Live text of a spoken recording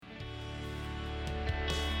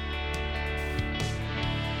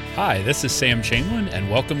Hi, this is Sam Chamberlain, and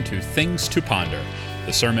welcome to Things to Ponder,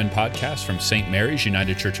 the sermon podcast from St. Mary's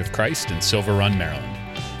United Church of Christ in Silver Run, Maryland.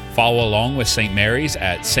 Follow along with St. Mary's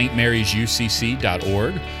at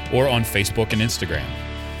stmarysucc.org or on Facebook and Instagram.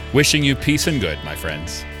 Wishing you peace and good, my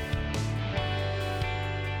friends.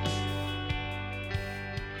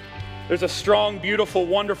 There's a strong, beautiful,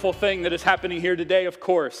 wonderful thing that is happening here today, of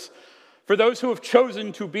course. For those who have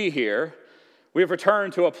chosen to be here, we have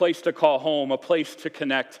returned to a place to call home, a place to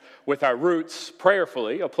connect with our roots,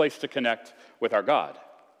 prayerfully, a place to connect with our God.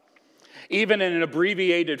 Even in an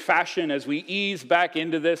abbreviated fashion, as we ease back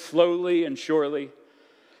into this slowly and surely,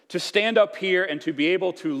 to stand up here and to be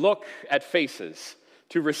able to look at faces,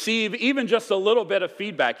 to receive even just a little bit of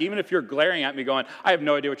feedback, even if you're glaring at me going, I have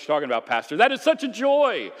no idea what you're talking about, Pastor. That is such a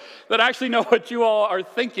joy that I actually know what you all are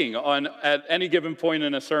thinking at any given point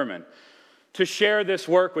in a sermon. To share this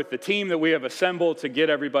work with the team that we have assembled to get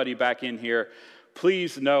everybody back in here,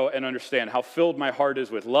 please know and understand how filled my heart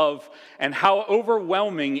is with love and how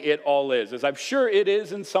overwhelming it all is, as I'm sure it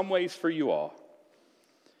is in some ways for you all.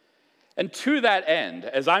 And to that end,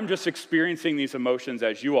 as I'm just experiencing these emotions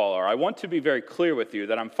as you all are, I want to be very clear with you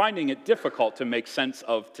that I'm finding it difficult to make sense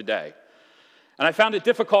of today. And I found it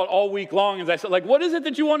difficult all week long as I said, what is it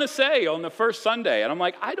that you want to say on the first Sunday? And I'm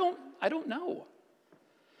like, I don't know.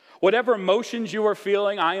 Whatever emotions you are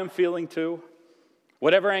feeling, I am feeling too.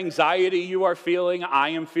 Whatever anxiety you are feeling, I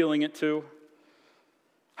am feeling it too.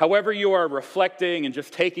 However you are reflecting and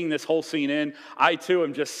just taking this whole scene in, I too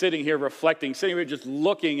am just sitting here reflecting, sitting here just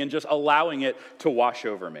looking and just allowing it to wash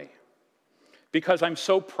over me. Because I'm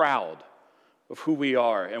so proud of who we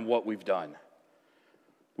are and what we've done.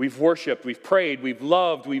 We've worshiped, we've prayed, we've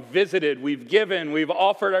loved, we've visited, we've given, we've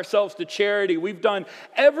offered ourselves to charity. We've done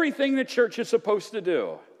everything the church is supposed to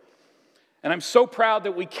do. And I'm so proud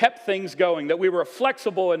that we kept things going, that we were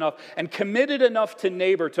flexible enough and committed enough to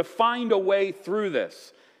neighbor to find a way through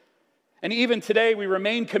this. And even today, we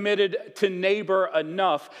remain committed to neighbor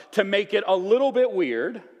enough to make it a little bit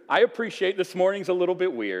weird. I appreciate this morning's a little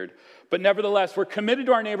bit weird, but nevertheless, we're committed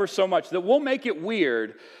to our neighbor so much that we'll make it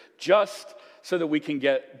weird just so that we can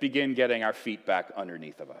begin getting our feet back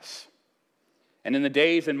underneath of us. And in the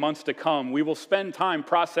days and months to come, we will spend time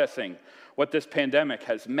processing what this pandemic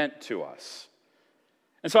has meant to us.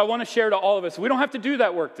 And so I want to share to all of us, we don't have to do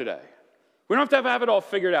that work today. We don't have to have it all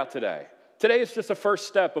figured out today. Today is just the first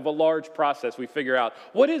step of a large process. We figure out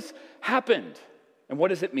what has happened and what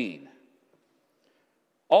does it mean.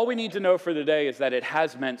 All we need to know for today is that it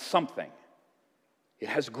has meant something. It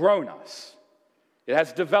has grown us. It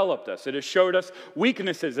has developed us. It has showed us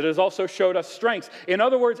weaknesses. It has also showed us strengths. In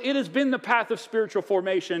other words, it has been the path of spiritual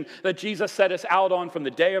formation that Jesus set us out on from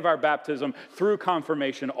the day of our baptism through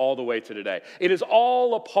confirmation all the way to today. It is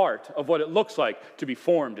all a part of what it looks like to be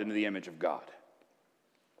formed into the image of God.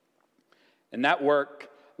 And that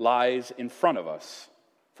work lies in front of us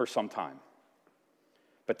for some time.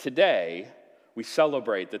 But today, we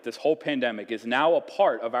celebrate that this whole pandemic is now a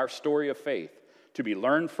part of our story of faith to be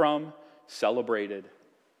learned from, celebrated,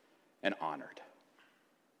 and honored.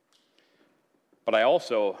 But I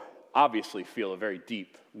also obviously feel a very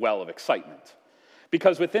deep well of excitement.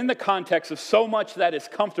 Because within the context of so much that is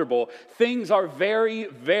comfortable, things are very,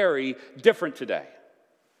 very different today.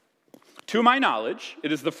 To my knowledge,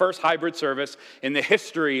 it is the first hybrid service in the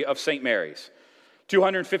history of St. Mary's.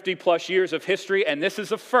 250 plus years of history, and this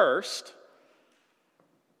is a first.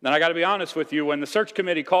 Then I got to be honest with you, when the search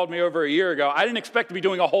committee called me over a year ago, I didn't expect to be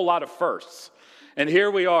doing a whole lot of firsts. And here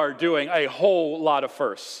we are doing a whole lot of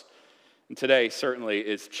firsts. And today certainly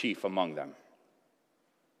is chief among them.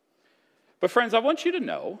 But friends, I want you to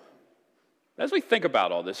know, as we think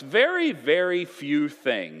about all this, very, very few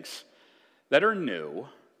things that are new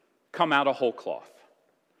come out of whole cloth.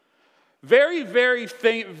 Very, very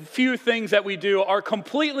few things that we do are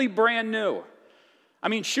completely brand new. I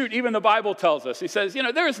mean, shoot, even the Bible tells us. He says,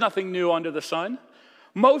 there is nothing new under the sun.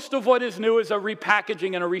 Most of what is new is a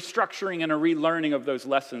repackaging and a restructuring and a relearning of those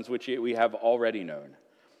lessons which we have already known.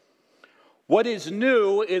 What is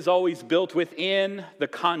new is always built within the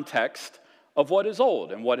context of what is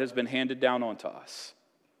old and what has been handed down onto us.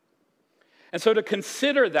 And so to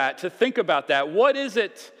consider that, to think about that, what is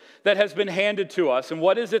it that has been handed to us, and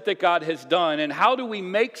what is it that God has done, and how do we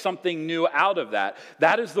make something new out of that?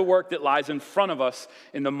 That is the work that lies in front of us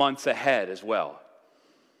in the months ahead as well.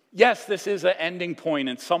 Yes, this is an ending point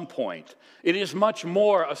at some point. It is much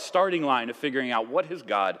more a starting line of figuring out what has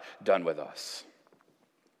God done with us.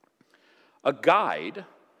 A guide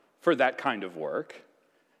for that kind of work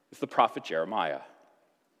is the prophet Jeremiah.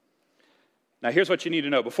 Now, here's what you need to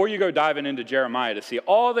know. Before you go diving into Jeremiah to see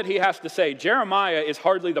all that he has to say, Jeremiah is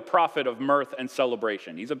hardly the prophet of mirth and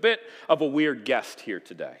celebration. He's a bit of a weird guest here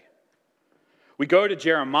today. We go to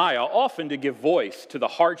Jeremiah often to give voice to the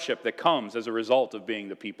hardship that comes as a result of being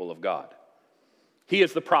the people of God. He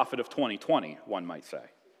is the prophet of 2020, one might say.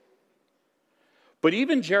 But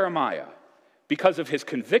even Jeremiah, because of his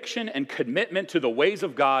conviction and commitment to the ways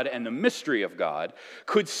of God and the mystery of God,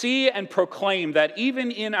 could see and proclaim that even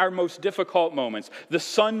in our most difficult moments, the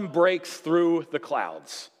sun breaks through the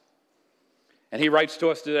clouds. And he writes to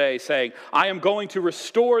us today saying, I am going to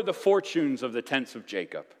restore the fortunes of the tents of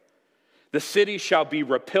Jacob. The city shall be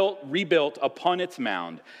rebuilt upon its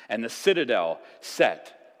mound, and the citadel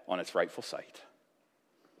set on its rightful site.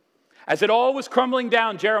 As it all was crumbling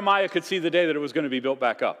down, Jeremiah could see the day that it was going to be built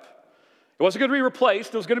back up. It wasn't going to be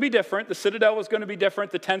replaced. It was going to be different. The citadel was going to be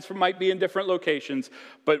different. The tents might be in different locations.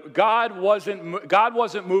 But God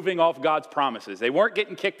wasn't moving off God's promises. They weren't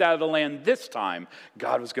getting kicked out of the land this time.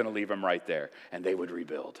 God was going to leave them right there, and they would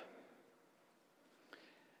rebuild.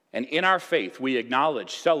 And in our faith, we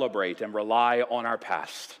acknowledge, celebrate, and rely on our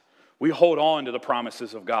past. We hold on to the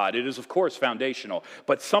promises of God. It is, of course, foundational,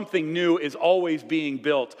 but something new is always being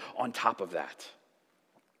built on top of that.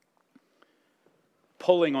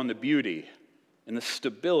 Pulling on the beauty and the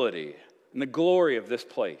stability and the glory of this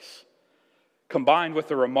place, combined with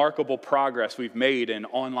the remarkable progress we've made in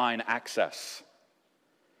online access,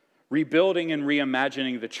 rebuilding and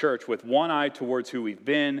reimagining the church with one eye towards who we've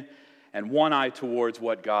been and one eye towards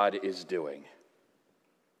what God is doing.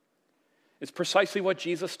 It's precisely what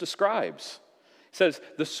Jesus describes. He says,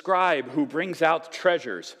 the scribe who brings out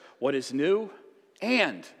treasures, what is new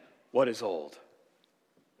and what is old.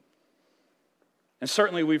 And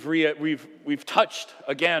certainly we've touched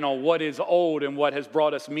again on what is old and what has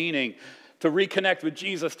brought us meaning, to reconnect with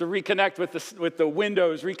Jesus, to reconnect with the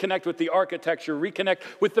windows, reconnect with the architecture, reconnect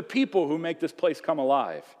with the people who make this place come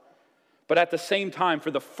alive. But at the same time, for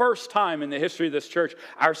the first time in the history of this church,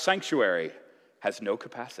 our sanctuary has no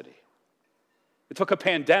capacity. It took a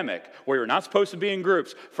pandemic where you're not supposed to be in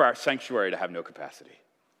groups for our sanctuary to have no capacity.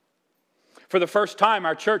 For the first time,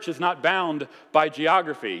 our church is not bound by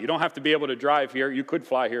geography. You don't have to be able to drive here. You could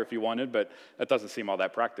fly here if you wanted, but that doesn't seem all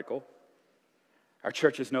that practical. Our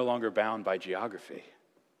church is no longer bound by geography.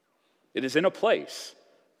 It is in a place,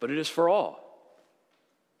 but it is for all.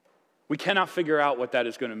 We cannot figure out what that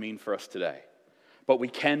is going to mean for us today, but we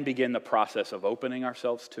can begin the process of opening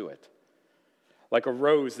ourselves to it. Like a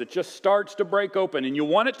rose that just starts to break open, and you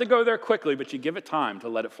want it to go there quickly, but you give it time to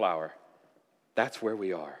let it flower. That's where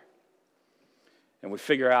we are. And we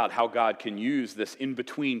figure out how God can use this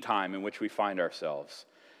in-between time in which we find ourselves.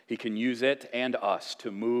 He can use it and us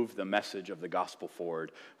to move the message of the gospel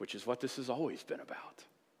forward, which is what this has always been about.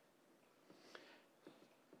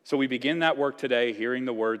 So we begin that work today hearing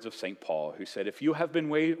the words of St. Paul, who said, if you have been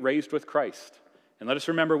raised with Christ, and let us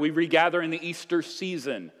remember, we regather in the Easter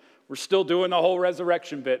season. We're still doing the whole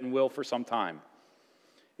resurrection bit and will for some time.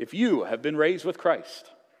 If you have been raised with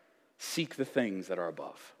Christ, seek the things that are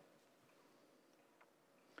above.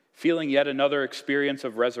 Feeling yet another experience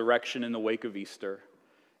of resurrection in the wake of Easter.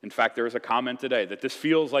 In fact, there was a comment today that this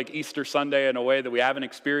feels like Easter Sunday in a way that we haven't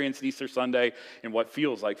experienced Easter Sunday in what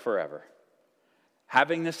feels like forever.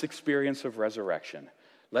 Having this experience of resurrection,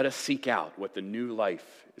 let us seek out what the new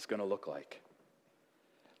life is going to look like.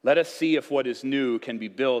 Let us see if what is new can be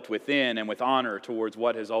built within and with honor towards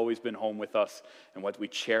what has always been home with us and what we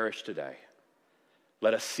cherish today.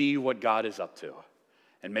 Let us see what God is up to.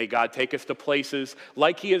 And may God take us to places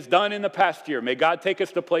like he has done in the past year. May God take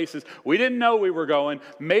us to places we didn't know we were going.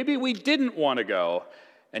 Maybe we didn't want to go.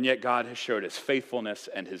 And yet God has showed his faithfulness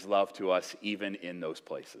and his love to us even in those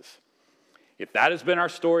places. If that has been our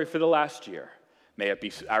story for the last year, may it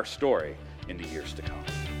be our story in the years to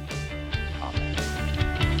come.